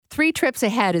3 Trips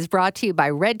Ahead is brought to you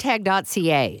by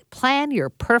redtag.ca. Plan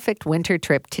your perfect winter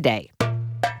trip today.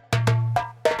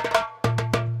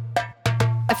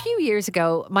 A few years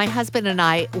ago, my husband and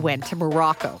I went to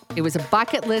Morocco. It was a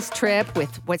bucket list trip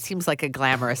with what seems like a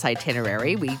glamorous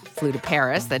itinerary. We flew to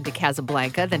Paris, then to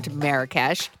Casablanca, then to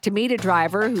Marrakesh to meet a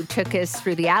driver who took us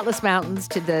through the Atlas Mountains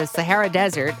to the Sahara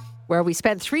Desert, where we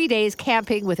spent 3 days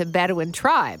camping with a Bedouin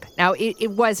tribe. Now, it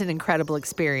was an incredible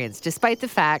experience, despite the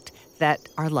fact that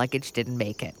our luggage didn't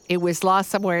make it. It was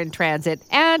lost somewhere in transit.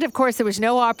 And, of course, there was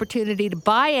no opportunity to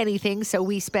buy anything, so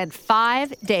we spent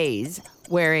 5 days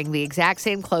wearing the exact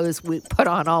same clothes we put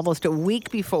on almost a week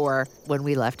before when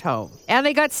we left home. And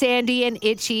they got sandy and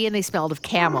itchy, and they smelled of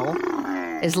camel.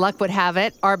 As luck would have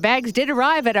it, our bags did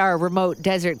arrive at our remote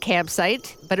desert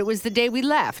campsite, but it was the day we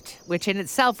left, which in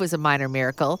itself was a minor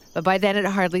miracle. But by then it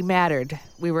hardly mattered.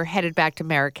 We were headed back to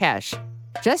Marrakesh.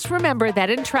 Just remember that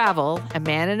in travel, a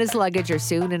man and his luggage are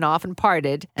soon and often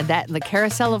parted, and that in the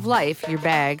carousel of life, your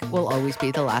bag will always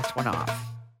be the last one off.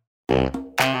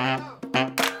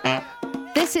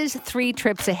 This is 3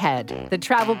 Trips Ahead, the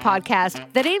travel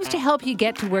podcast that aims to help you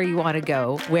get to where you want to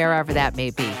go, wherever that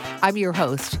may be. I'm your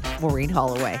host, Maureen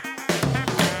Holloway.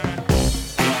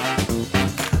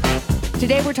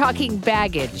 Today we're talking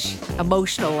baggage,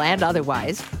 emotional and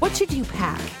otherwise. What should you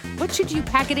pack? What should you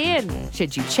pack it in?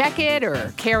 Should you check it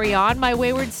or carry on, my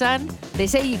wayward son? They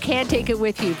say you can't take it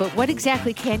with you, but what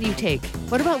exactly can you take?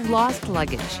 What about lost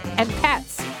luggage and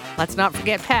pets? Let's not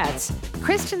forget pets.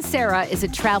 Kristen Sarah is a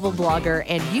travel blogger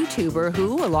and YouTuber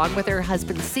who, along with her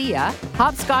husband Sia,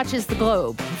 hopscotches the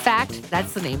globe. In fact,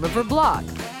 that's the name of her blog,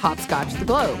 Hopscotch the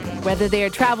Globe. Whether they are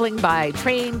traveling by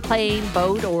train, plane,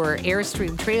 boat, or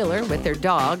Airstream trailer with their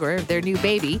dog or their new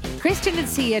baby, Kristen and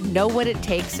Sia know what it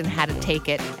takes and how to take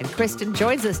it. And Kristen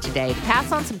joins us today to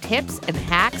pass on some tips and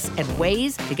hacks and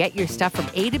ways to get your stuff from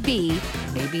A to B,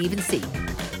 maybe even C.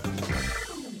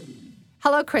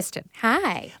 Hello, Kristen.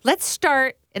 Hi. Let's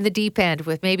start in the deep end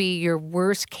with maybe your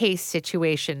worst case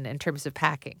situation in terms of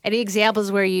packing. Any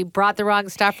examples where you brought the wrong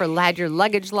stuff or had your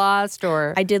luggage lost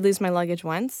or? I did lose my luggage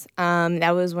once.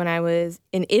 That was when I was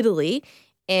in Italy,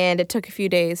 and it took a few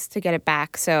days to get it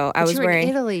back. So I was wearing.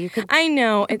 In Italy, you could. I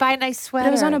know. Buy a nice sweater. But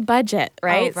I was on a budget,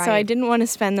 right? Oh, right. So I didn't want to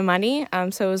spend the money.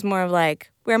 So it was more of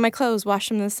like, wear my clothes, wash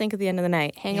them in the sink at the end of the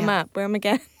night, hang them up, wear them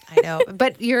again. I know.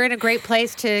 But you're in a great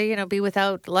place to, be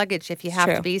without luggage if you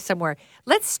have to be somewhere.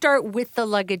 Let's start with the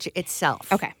luggage itself.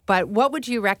 Okay. But what would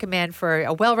you recommend for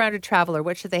a well-rounded traveler?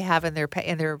 What should they have in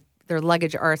their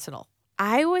luggage arsenal?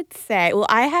 I would say, well,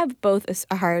 I have both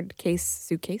a hard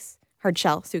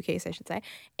shell suitcase, I should say,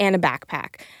 and a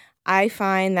backpack. I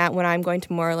find that when I'm going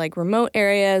to more like remote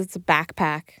areas, the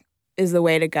backpack is the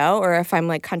way to go. Or if I'm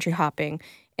like country hopping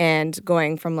and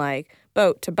going from like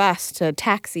boat to bus to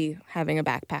taxi, having a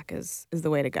backpack is the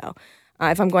way to go.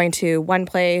 If I'm going to one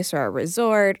place or a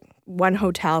resort, one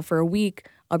hotel for a week,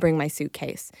 I'll bring my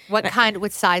suitcase. What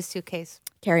size suitcase?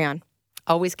 Carry on.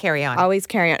 Always carry on. Always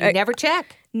carry on. You never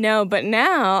check? No, but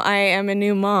now I am a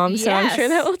new mom, so Yes. I'm sure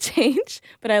that will change.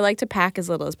 But I like to pack as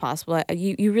little as possible.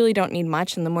 You really don't need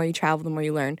much, and the more you travel, the more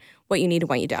you learn what you need and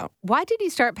what you don't. Why did you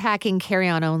start packing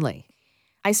carry-on only?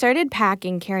 I started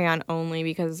packing carry-on only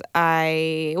because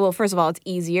first of all, it's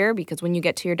easier because when you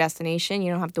get to your destination,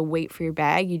 you don't have to wait for your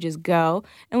bag. You just go.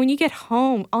 And when you get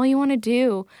home, all you want to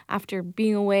do after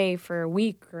being away for a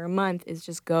week or a month is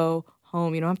just go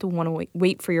home. You don't have to want to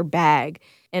wait for your bag.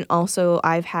 And also,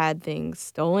 I've had things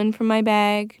stolen from my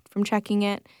bag from checking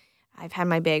it. I've had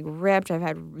my bag ripped. I've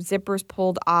had zippers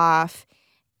pulled off.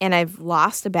 And I've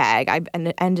lost a bag. I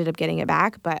ended up getting it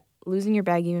back. But losing your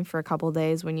bag even for a couple of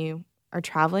days when you are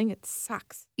traveling, it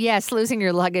sucks. Yes, losing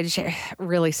your luggage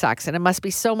really sucks. And it must be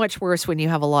so much worse when you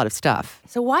have a lot of stuff.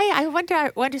 So I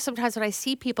wonder sometimes when I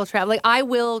see people travel, like I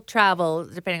will travel,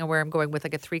 depending on where I'm going, with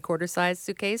like a 3/4 size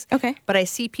suitcase. Okay. But I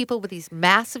see people with these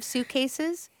massive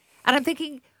suitcases, and I'm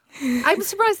thinking, I'm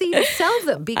surprised they even sell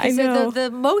them because they're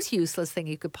the most useless thing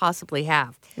you could possibly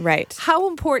have. Right. How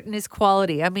important is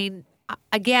quality? I mean,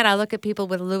 again, I look at people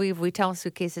with Louis Vuitton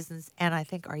suitcases and I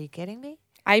think, are you kidding me?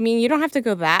 I mean, you don't have to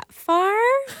go that far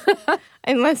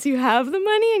unless you have the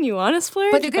money and you want to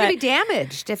splurge. But they're going to be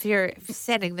damaged if you're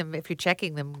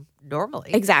checking them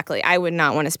normally. Exactly. I would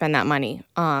not want to spend that money.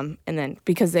 And then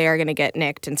because they are going to get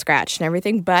nicked and scratched and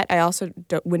everything. But I also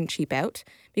wouldn't cheap out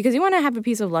because you want to have a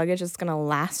piece of luggage that's going to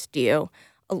last you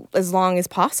as long as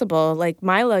possible. Like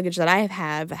my luggage that I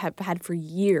have had for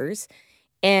years,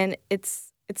 and it's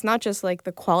not just like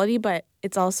the quality, but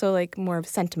it's also like more of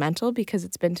sentimental because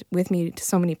it's been with me to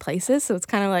so many places. So it's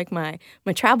kind of like my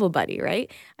travel buddy, right?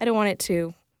 I don't want it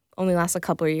to only last a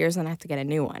couple of years and I have to get a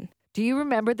new one. Do you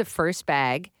remember the first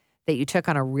bag that you took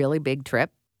on a really big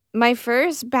trip? My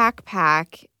first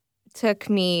backpack took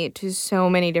me to so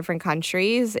many different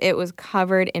countries. It was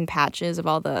covered in patches of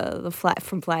all the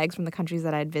flags from the countries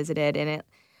that I'd visited, and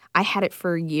I had it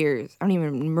for years. I don't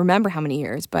even remember how many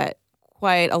years, but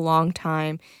quite a long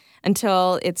time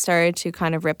until it started to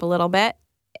kind of rip a little bit.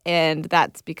 And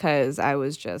that's because I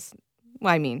was just,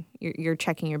 well, I mean, you're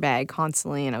checking your bag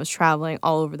constantly, and I was traveling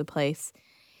all over the place.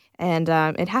 And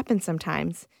it happens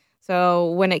sometimes.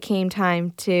 So when it came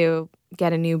time to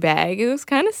get a new bag, it was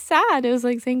kind of sad. It was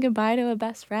like saying goodbye to a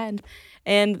best friend.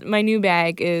 And my new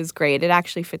bag is great. It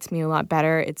actually fits me a lot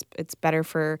better. It's better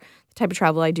for the type of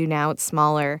travel I do now. It's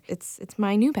smaller. It's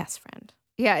my new best friend.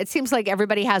 Yeah, it seems like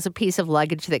everybody has a piece of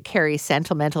luggage that carries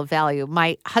sentimental value.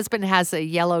 My husband has a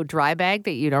yellow dry bag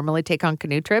that you normally take on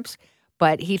canoe trips,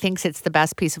 but he thinks it's the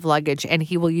best piece of luggage, and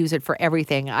he will use it for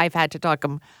everything. I've had to talk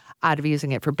him out of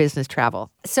using it for business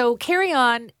travel. So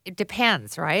carry-on, it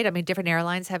depends, right? I mean, different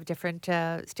airlines have different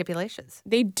stipulations.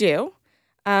 They do.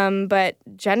 But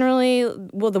generally,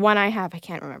 well, the one I have, I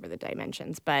can't remember the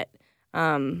dimensions, but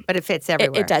it fits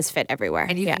everywhere. It does fit everywhere.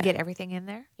 And you can get everything in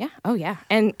there? Yeah. Oh, yeah.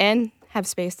 And have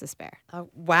space to spare. Oh,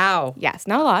 wow. Yes.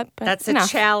 Not a lot, but that's enough.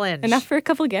 A challenge. Enough for a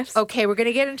couple of gifts. Okay, we're going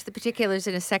to get into the particulars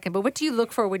in a second, but what do you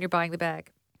look for when you're buying the bag?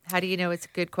 How do you know it's a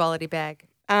good quality bag?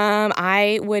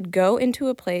 I would go into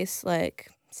a place like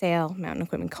Sale Mountain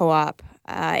Equipment Co-op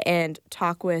and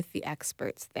talk with the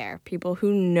experts there, people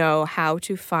who know how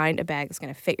to find a bag that's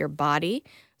going to fit your body,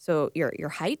 so your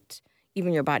height,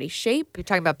 even your body shape. You're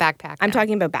talking about backpacks. I'm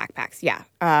talking about backpacks, yeah.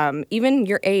 Even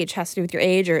your age has to do with your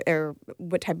age or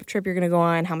what type of trip you're going to go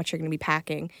on, how much you're going to be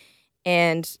packing,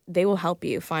 and they will help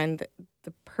you find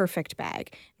the perfect bag.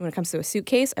 And when it comes to a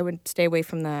suitcase, I would stay away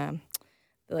from the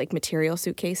like material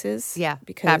suitcases. Yeah,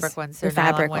 because fabric ones. The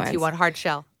fabric ones. You want hard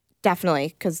shell. Definitely,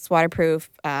 because it's waterproof.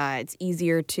 It's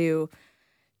easier to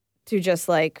just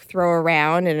like throw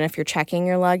around, and if you're checking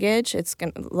your luggage, it's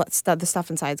gonna the stuff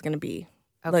inside is gonna be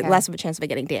less of a chance of it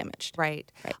getting damaged. Right.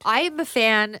 I am a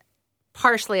fan,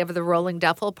 partially of the rolling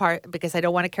duffel part because I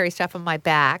don't want to carry stuff on my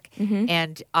back,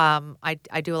 and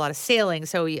I do a lot of sailing.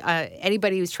 So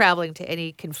anybody who's traveling to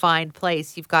any confined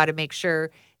place, you've got to make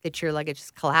sure that your luggage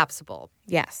is collapsible.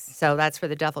 Yes. So that's where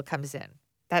the duffel comes in.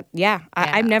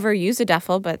 I've never used a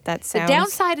duffel, but that sounds... The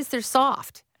downside is they're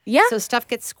soft. Yeah. So stuff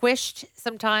gets squished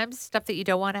sometimes, stuff that you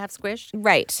don't want to have squished.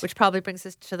 Right. Which probably brings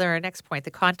us to our next point, the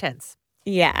contents.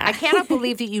 Yeah. I cannot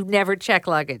believe that you never check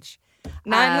luggage.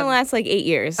 Not in the last 8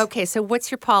 years. Okay, so what's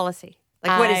your policy?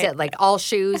 What is it? Like all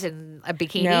shoes and a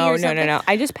bikini or something? No.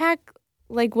 I just pack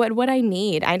what I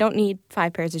need. I don't need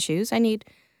 5 pairs of shoes. I need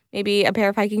maybe a pair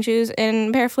of hiking shoes and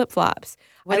a pair of flip-flops.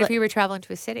 What if you were traveling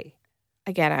to a city?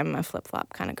 Again, I'm a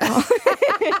flip-flop kind of girl.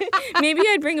 Maybe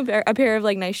I'd bring a pair of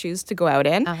nice shoes to go out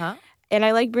in. Uh-huh. And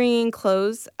I like bringing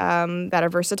clothes that are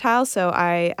versatile. So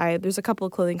there's a couple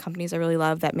of clothing companies I really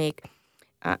love that make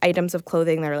items of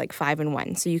clothing that are 5 in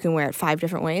 1. So you can wear it 5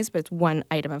 different ways, but it's one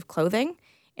item of clothing.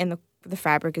 And the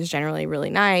fabric is generally really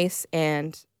nice,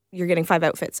 and you're getting 5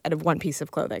 outfits out of one piece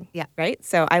of clothing. Yeah. Right?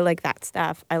 So I like that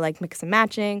stuff. I like mix and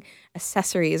matching.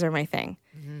 Accessories are my thing.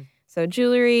 Mm-hmm. So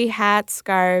jewelry, hats,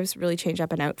 scarves really change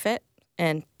up an outfit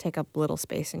and take up little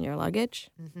space in your luggage.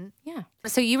 Mm-hmm. Yeah.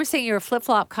 So you were saying you're a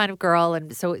flip-flop kind of girl,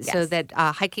 and so Yes. that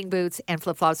hiking boots and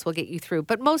flip-flops will get you through.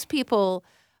 But most people,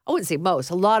 I wouldn't say most,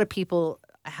 a lot of people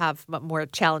have a more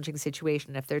challenging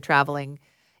situation if they're traveling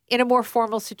in a more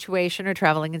formal situation or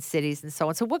traveling in cities and so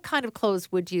on. So what kind of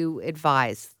clothes would you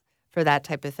advise for that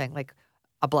type of thing? Like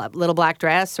a little black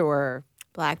dress or?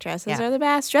 Black dresses are the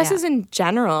best. Dresses in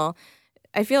general.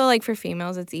 I feel like for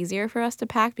females, it's easier for us to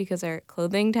pack because our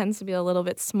clothing tends to be a little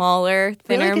bit smaller,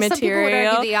 thinner material. Some people would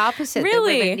argue the opposite.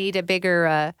 Really? That women need a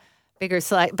bigger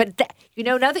select. But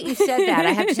now that you said that,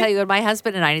 I have to tell you, my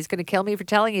husband and he's going to kill me for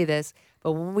telling you this,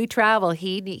 but when we travel,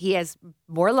 he has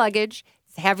more luggage,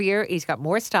 it's heavier, he's got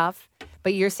more stuff.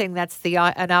 But you're saying that's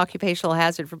an occupational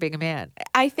hazard for being a man.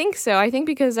 I think so. I think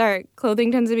because our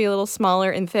clothing tends to be a little smaller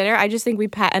and thinner, I just think we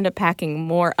end up packing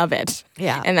more of it.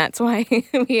 Yeah. And that's why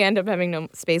we end up having no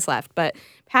space left. But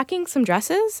packing some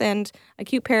dresses and a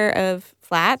cute pair of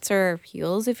flats or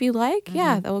heels, if you like,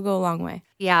 that will go a long way.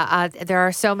 Yeah, there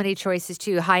are so many choices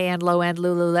too. High-end, low-end,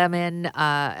 Lululemon,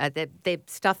 the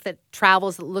stuff that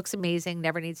travels, that looks amazing,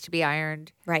 never needs to be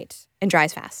ironed. Right. And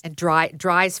dries fast. And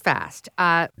dries fast.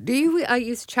 Do you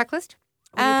use a checklist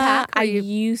when you pack? I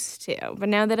used to, but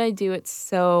now that I do it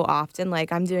so often,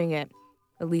 I'm doing it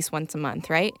at least once a month,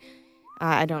 right?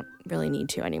 I don't really need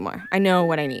to anymore. I know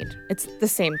what I need. It's the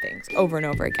same things over and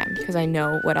over again because I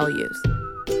know what I'll use.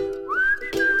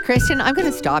 Kristen, I'm going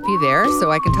to stop you there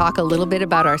so I can talk a little bit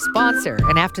about our sponsor.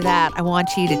 And after that, I want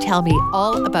you to tell me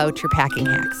all about your packing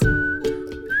hacks.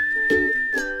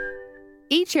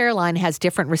 Each airline has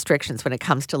different restrictions when it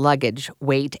comes to luggage,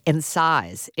 weight, and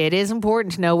size. It is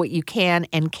important to know what you can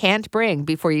and can't bring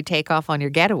before you take off on your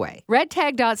getaway.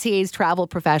 RedTag.ca's travel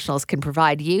professionals can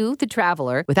provide you, the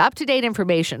traveler, with up-to-date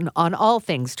information on all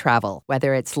things travel,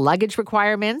 whether it's luggage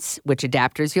requirements, which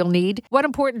adapters you'll need, what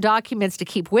important documents to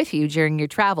keep with you during your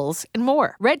travels, and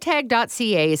more.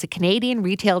 RedTag.ca is a Canadian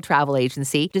retail travel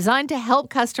agency designed to help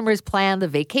customers plan the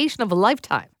vacation of a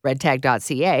lifetime.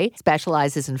 RedTag.ca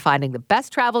specializes in finding the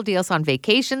best travel deals on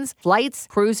vacations, flights,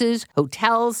 cruises,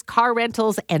 hotels, car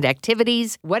rentals, and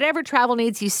activities. Whatever travel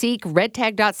needs you seek,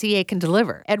 RedTag.ca can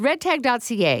deliver. At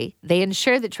RedTag.ca, they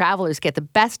ensure that travelers get the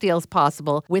best deals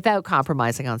possible without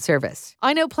compromising on service.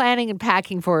 I know planning and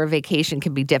packing for a vacation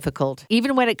can be difficult.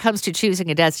 Even when it comes to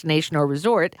choosing a destination or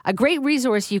resort, a great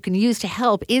resource you can use to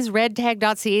help is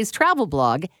RedTag.ca's travel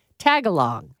blog, Tag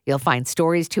Along. You'll find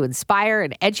stories to inspire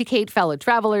and educate fellow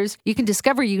travelers. You can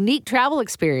discover unique travel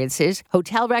experiences,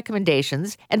 hotel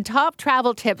recommendations, and top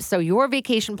travel tips so your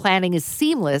vacation planning is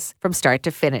seamless from start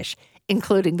to finish,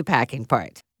 including the packing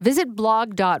part. Visit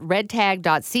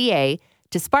blog.redtag.ca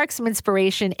to spark some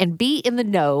inspiration and be in the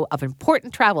know of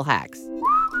important travel hacks.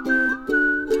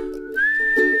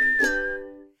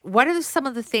 What are some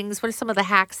of the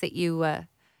hacks that you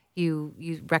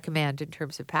recommend in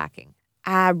terms of packing?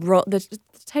 The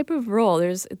type of roll,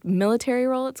 there's a military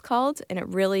roll it's called, and it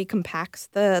really compacts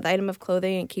the item of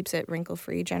clothing and keeps it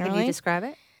wrinkle-free generally. Can you describe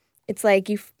it? It's like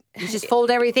you just fold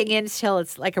everything in till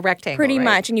it's like a rectangle, pretty right?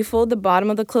 much, and you fold the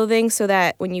bottom of the clothing so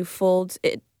that when you fold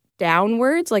it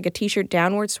downwards, like a t-shirt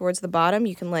downwards towards the bottom,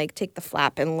 you can like take the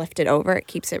flap and lift it over. It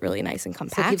keeps it really nice and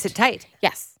compact. So it keeps it tight.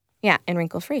 Yes. Yeah, and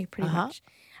wrinkle-free pretty much.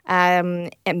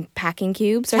 And packing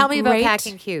cubes Tell are me great. about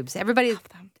packing cubes.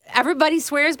 Everybody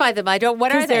swears by them.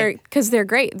 What are they? Because they're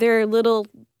great. They're little,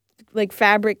 like,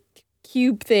 fabric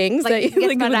cube things Like that you can get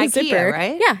like them with on a IKEA, zipper.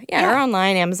 right? Yeah, or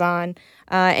online, Amazon.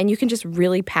 And you can just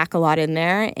really pack a lot in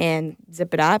there and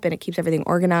zip it up, and it keeps everything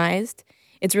organized.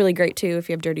 It's really great, too, if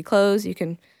you have dirty clothes. You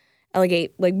can alligate,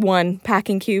 like, one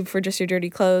packing cube for just your dirty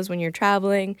clothes when you're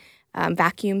traveling.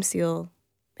 Vacuum seal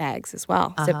bags as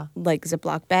well, like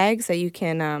Ziploc bags that you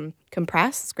can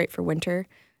compress. It's great for winter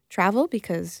travel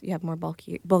because you have more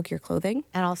bulkier clothing.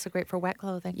 And also great for wet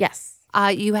clothing. Yes.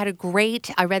 You had I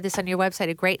read this on your website,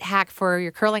 a great hack for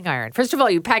your curling iron. First of all,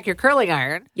 you pack your curling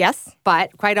iron. Yes.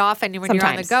 But quite often when you're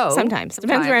on the go. Sometimes.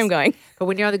 Depends where I'm going. But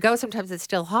when you're on the go, sometimes it's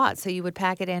still hot. So you would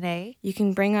pack it in You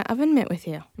can bring an oven mitt with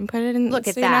you and put it in. Look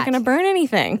at so you're not going to burn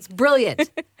anything. It's brilliant.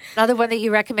 Another one that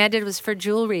you recommended was for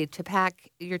jewelry, to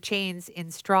pack your chains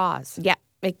in straws. Yeah.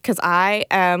 Because I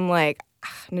am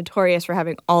notorious for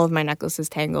having all of my necklaces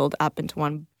tangled up into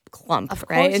one clump, of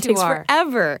right? Course it takes you are.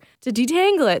 forever to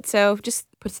detangle it. So just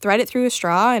thread it through a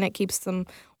straw and it keeps them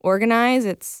organized.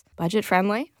 It's budget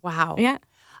friendly. Wow. Yeah.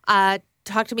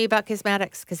 Talk to me about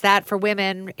cosmetics, because that for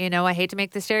women, I hate to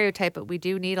make the stereotype, but we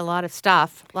do need a lot of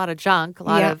stuff, a lot of junk, a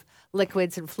lot of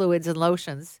liquids and fluids and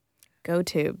lotions. Go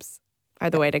tubes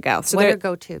are the way to go. So what are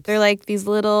go tubes? They're like these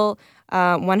little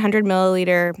 100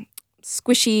 milliliter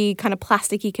squishy kind of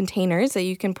plasticky containers that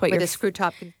you can put with a screw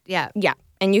top. Yeah.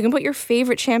 And you can put your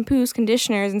favorite shampoos,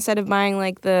 conditioners, instead of buying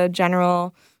like the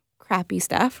general crappy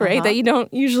stuff, right, that you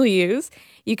don't usually use.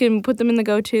 You can put them in the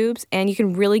go tubes, and you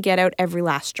can really get out every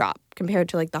last drop compared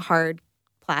to like the hard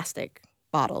plastic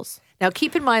bottles. Now,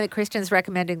 keep in mind that Kristen's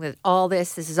recommending that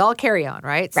this is all carry-on,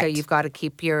 right? So you've got to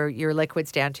keep your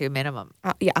liquids down to a minimum.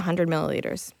 100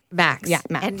 milliliters. Max. Yeah,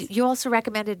 max. And you also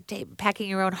recommended packing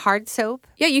your own hard soap?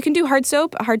 Yeah, you can do hard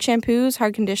soap, hard shampoos,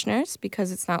 hard conditioners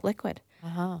because it's not liquid.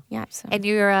 Yeah. So. And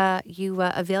you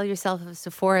avail yourself of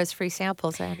Sephora's free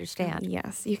samples, I understand.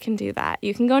 Yes, you can do that.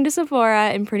 You can go into Sephora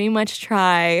and pretty much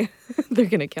try. They're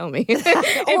going to kill me. If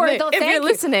you're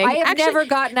listening. I have never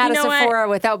gotten out of Sephora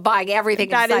without buying everything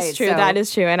in sight. That is true. So. That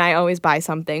is true. And I always buy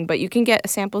something. But you can get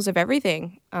samples of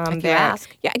everything if you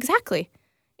ask. Yeah, exactly.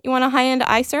 You want a high-end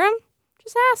eye serum?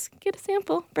 Just ask. Get a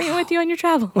sample. Bring it with you on your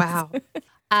travels. Wow.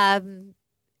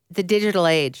 The digital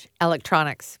age,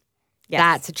 electronics. Yes.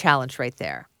 That's a challenge right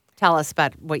there. Tell us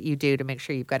about what you do to make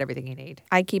sure you've got everything you need.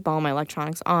 I keep all my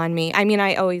electronics on me. I mean,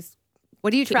 I always...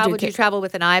 What do you travel? Do you travel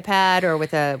with an iPad or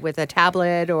with a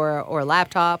tablet or a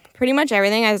laptop? Pretty much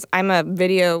everything. I'm a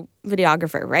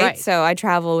videographer, right? So I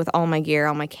travel with all my gear,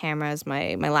 all my cameras,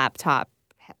 my laptop,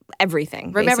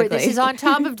 everything. Remember, basically.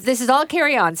 This is all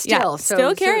carry-on still. Yeah,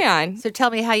 still carry-on. So tell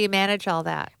me how you manage all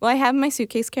that. Well, I have my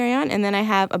suitcase carry-on, and then I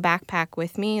have a backpack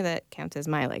with me that counts as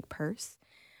my purse.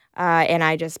 And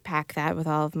I just pack that with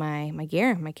all of my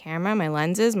gear, my camera, my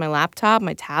lenses, my laptop,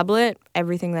 my tablet,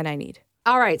 everything that I need.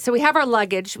 All right. So we have our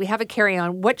luggage. We have a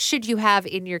carry-on. What should you have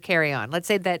in your carry-on? Let's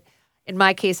say that in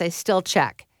my case, I still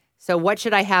check. So what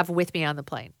should I have with me on the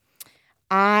plane?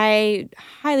 I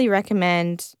highly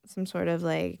recommend some sort of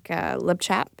like lip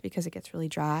chap because it gets really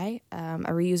dry,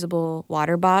 a reusable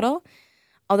water bottle.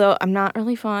 Although I'm not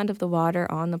really fond of the water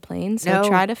on the plane, so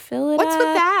try to fill it up. What's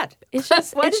with that? It's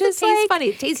just Why does it taste funny?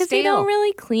 It tastes because stale. they don't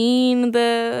really clean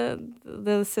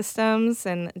the systems,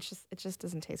 and it just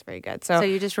doesn't taste very good. So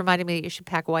you just reminded me that you should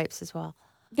pack wipes as well.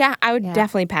 Yeah, I would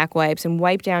definitely pack wipes and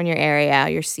wipe down your area,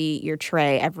 your seat, your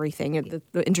tray, everything,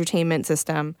 the entertainment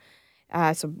system.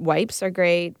 So wipes are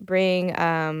great.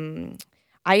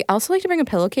 I also like to bring a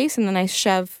pillowcase, and then I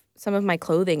shove some of my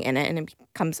clothing in it, and it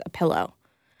becomes a pillow.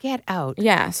 Get out.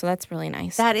 Yeah, so that's really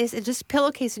nice. That is just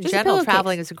pillowcase in Just general.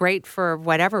 Traveling is great for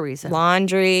whatever reason.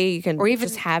 Laundry, you can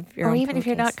just have your own Or even if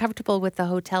you're not pillowcase. comfortable with the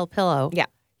hotel pillow. Yeah.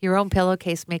 Your own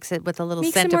pillowcase makes it with a little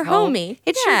Makes scent it more of home. homey.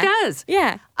 It Yeah. sure does.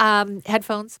 Yeah.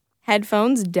 Headphones?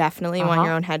 Headphones, definitely want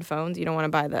your own headphones. You don't want to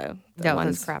buy the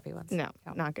ones. Those crappy ones. No,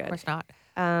 not Of good. course not.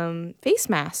 Face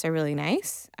masks are really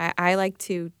nice. I like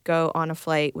to go on a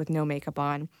flight with no makeup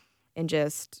on and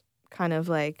just kind of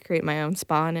like create my own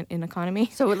spa in economy.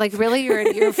 So like really you're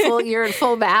in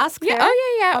full mask? Yeah. there?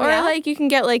 Oh yeah. Oh, Or yeah? like you can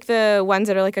get like the ones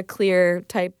that are like a clear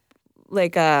type,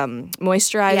 like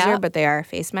moisturizer, Yeah. but they are a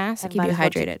face mask to And keep might you as well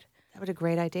hydrated. That was a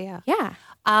great idea. Yeah.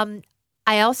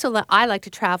 I like to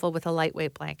travel with a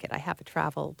lightweight blanket. I have a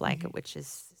travel blanket, Mm-hmm. which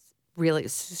is really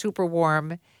super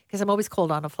warm because I'm always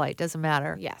cold on a flight. Doesn't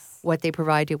matter Yes. what they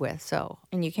provide you with. So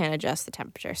And you can't adjust the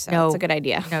temperature, so No. it's a good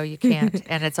idea. no, you can't.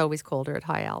 And it's always colder at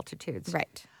high altitudes.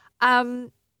 Right.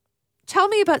 Tell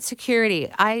me about security.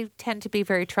 I tend to be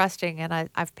very trusting, and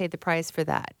I've paid the price for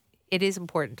that. It is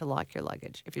important to lock your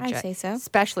luggage if you're I'd say so.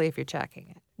 especially if you're checking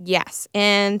it. Yes.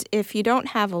 And if you don't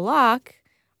have a lock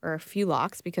or a few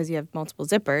locks because you have multiple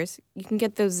zippers, you can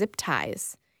get those zip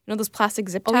ties. You know those plastic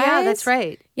zip ties? Oh yeah, that's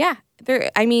right. Yeah.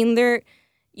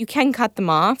 You can cut them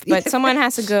off, but someone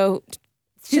has to go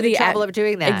To the trouble of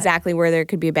doing that. exactly where there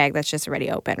could be a bag that's just already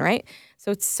open, right?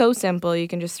 So it's so simple. You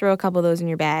can just throw a couple of those in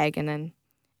your bag and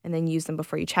then use them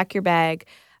before you check your bag.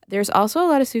 There's also a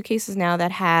lot of suitcases now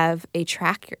that have a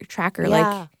tracker like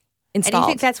And installed. you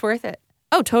think that's worth it?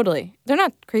 Oh, totally. They're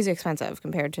not crazy expensive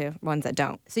compared to ones that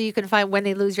don't. So you can find when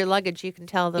they lose your luggage, you can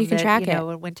tell them You can that track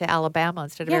it went to Alabama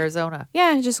instead of Yeah. Arizona.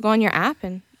 Yeah, just go on your app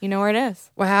and you know where it is.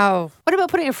 Wow. What about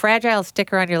putting a fragile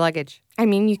sticker on your luggage? I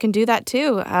mean, you can do that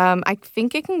too. I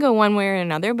think it can go one way or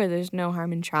another, but there's no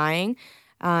harm in trying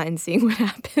and seeing what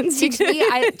happens. See,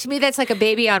 to me, that's like a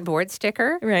baby on board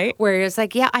sticker. Right. Where it's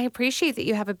like, yeah, I appreciate that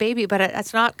you have a baby, but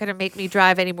that's not going to make me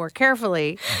drive any more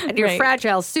carefully. And your Right.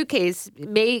 fragile suitcase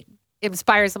may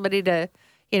inspire somebody to,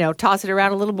 toss it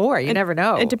around a little more. You never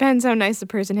know. It depends how nice the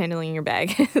person handling your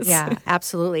bag is. Yeah,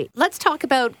 absolutely. Let's talk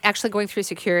about actually going through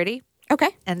security Okay.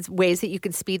 and ways that you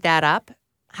can speed that up.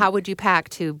 How would you pack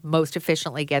to most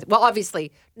efficiently get? Well,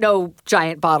 obviously, no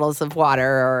giant bottles of water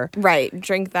or. Right.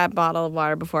 Drink that bottle of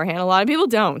water beforehand. A lot of people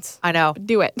don't. I know.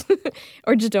 Do it.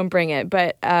 Or just don't bring it.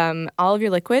 But all of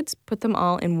your liquids, put them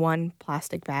all in one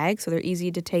plastic bag so they're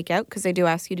easy to take out because they do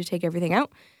ask you to take everything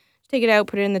out. Take it out,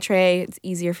 put it in the tray. It's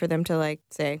easier for them to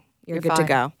say you're good fine. to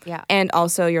go. Yeah. And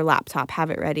also your laptop, have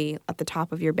it ready at the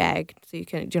top of your bag so you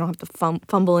don't have to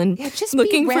fumble in just be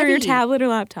looking for your ready. tablet or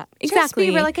laptop. Just Exactly.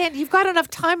 be really good. You've got enough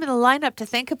time in the lineup to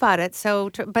think about it.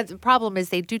 But the problem is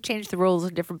they do change the rules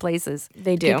in different places.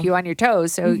 They to do. keep you on your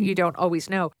toes, so you don't always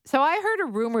know. So I heard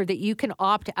a rumor that you can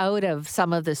opt out of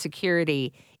some of the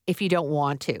security if you don't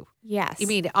want to. Yes. You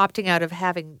mean opting out of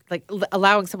having,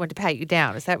 allowing someone to pat you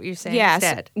down? Is that what you're saying Yes.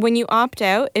 instead? When you opt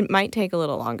out, it might take a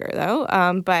little longer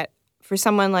though. But for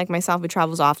someone like myself who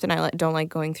travels often, I don't like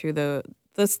going through the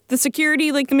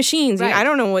security, like the machines. Right. I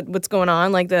don't know what's going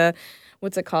on. Like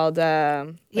what's it called? Yeah,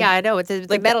 I know. It's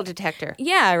the metal detector.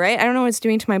 Yeah, right. I don't know what it's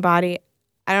doing to my body.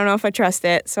 I don't know if I trust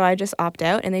it, so I just opt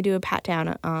out, and they do a pat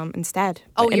down instead.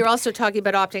 Oh, you're also talking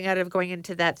about opting out of going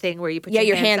into that thing where you put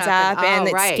your hands up and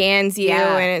it right. scans you,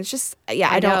 Yeah. and it's just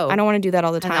I know. don't want to do that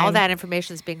all the And time. all that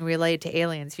information is being relayed to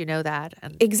aliens. You know that.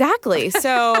 And Exactly.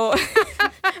 So,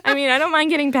 I mean, I don't mind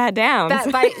getting pat down. that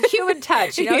by human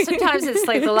touch. Sometimes it's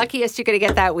like the luckiest you're going to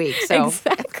get that week. So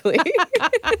Exactly.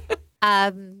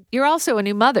 you're also a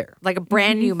new mother, like a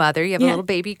brand new mother. You have a Yeah. little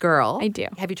baby girl. I do.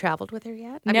 Have you traveled with her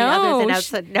yet? No. Other than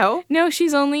outside, no? No,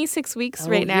 she's only 6 weeks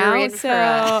right you're now. in So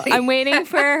for a- I'm waiting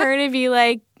for her to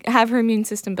be have her immune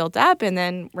system built up, and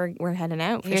then we're heading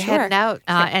out for You're sure. heading out.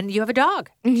 And you have a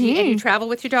dog. And you travel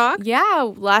with your dog?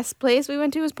 Yeah, last place we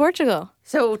went to was Portugal.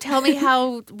 So tell me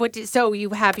so you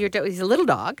have he's a little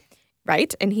dog.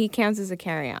 Right? And he counts as a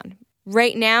carry-on.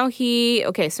 Right now,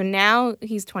 now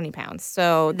he's 20 pounds.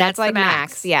 So that's like the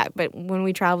max. Yeah, but when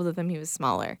we traveled with him, he was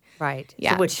smaller. Right.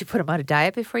 Yeah. So would you put him on a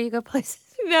diet before you go places?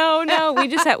 No.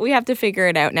 We have to figure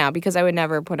it out now because I would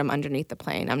never put him underneath the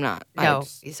plane. I'm not. No.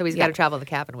 So he's got to travel in the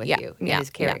cabin with you in his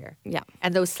carrier. Yeah.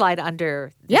 And those slide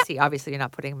under the seat. Obviously, you're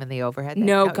not putting him in the overhead.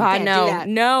 No, God, no.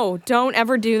 No, don't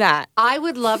ever do that. I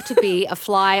would love to be a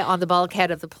fly on the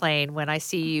bulkhead of the plane when I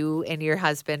see you and your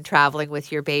husband traveling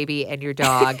with your baby and your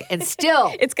dog and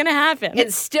still. It's going to happen.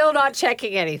 And still not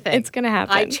checking anything. It's going to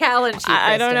happen. I challenge you,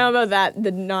 I don't know about that,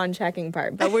 the non-checking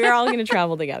part, but we're all going to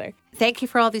travel together. Thank you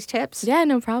for all these tips. Yeah,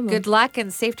 no problem. Good luck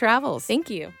and safe travels. Thank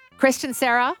you. Kristen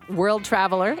Sarah, world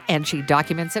traveler, and she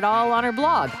documents it all on her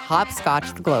blog,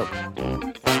 Hopscotch the Globe.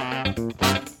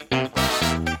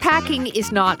 Packing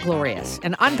is not glorious,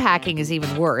 and unpacking is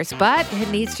even worse, but it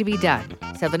needs to be done.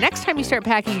 So the next time you start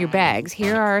packing your bags,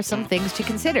 here are some things to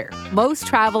consider. Most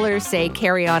travelers say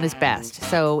carry-on is best,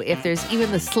 so if there's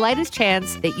even the slightest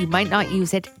chance that you might not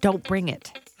use it, don't bring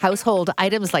it. Household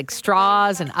items like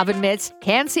straws and oven mitts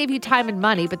can save you time and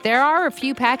money, but there are a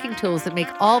few packing tools that make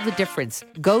all the difference.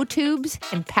 Go tubes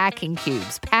and packing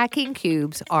cubes. Packing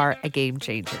cubes are a game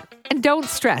changer. And don't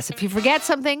stress. If you forget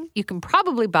something, you can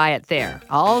probably buy it there.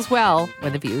 All's well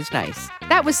when the view's nice.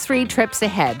 That was 3 Trips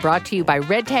Ahead, brought to you by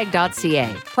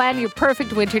redtag.ca. Plan your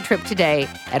perfect winter trip today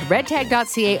at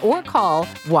redtag.ca or call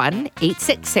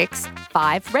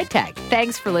 1-866-5-REDTAG.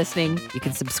 Thanks for listening. You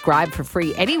can subscribe for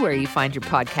free anywhere you find your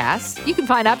podcasts. You can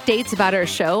find updates about our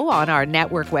show on our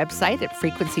network website at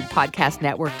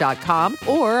frequencypodcastnetwork.com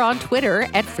or on Twitter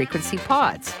at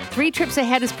frequencypods. 3 Trips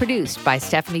Ahead is produced by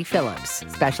Stephanie Phillips.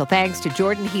 Special thanks to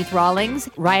Jordan Heath Rawlings,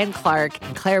 Ryan Clark,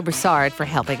 and Claire Broussard for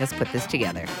helping us put this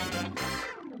together.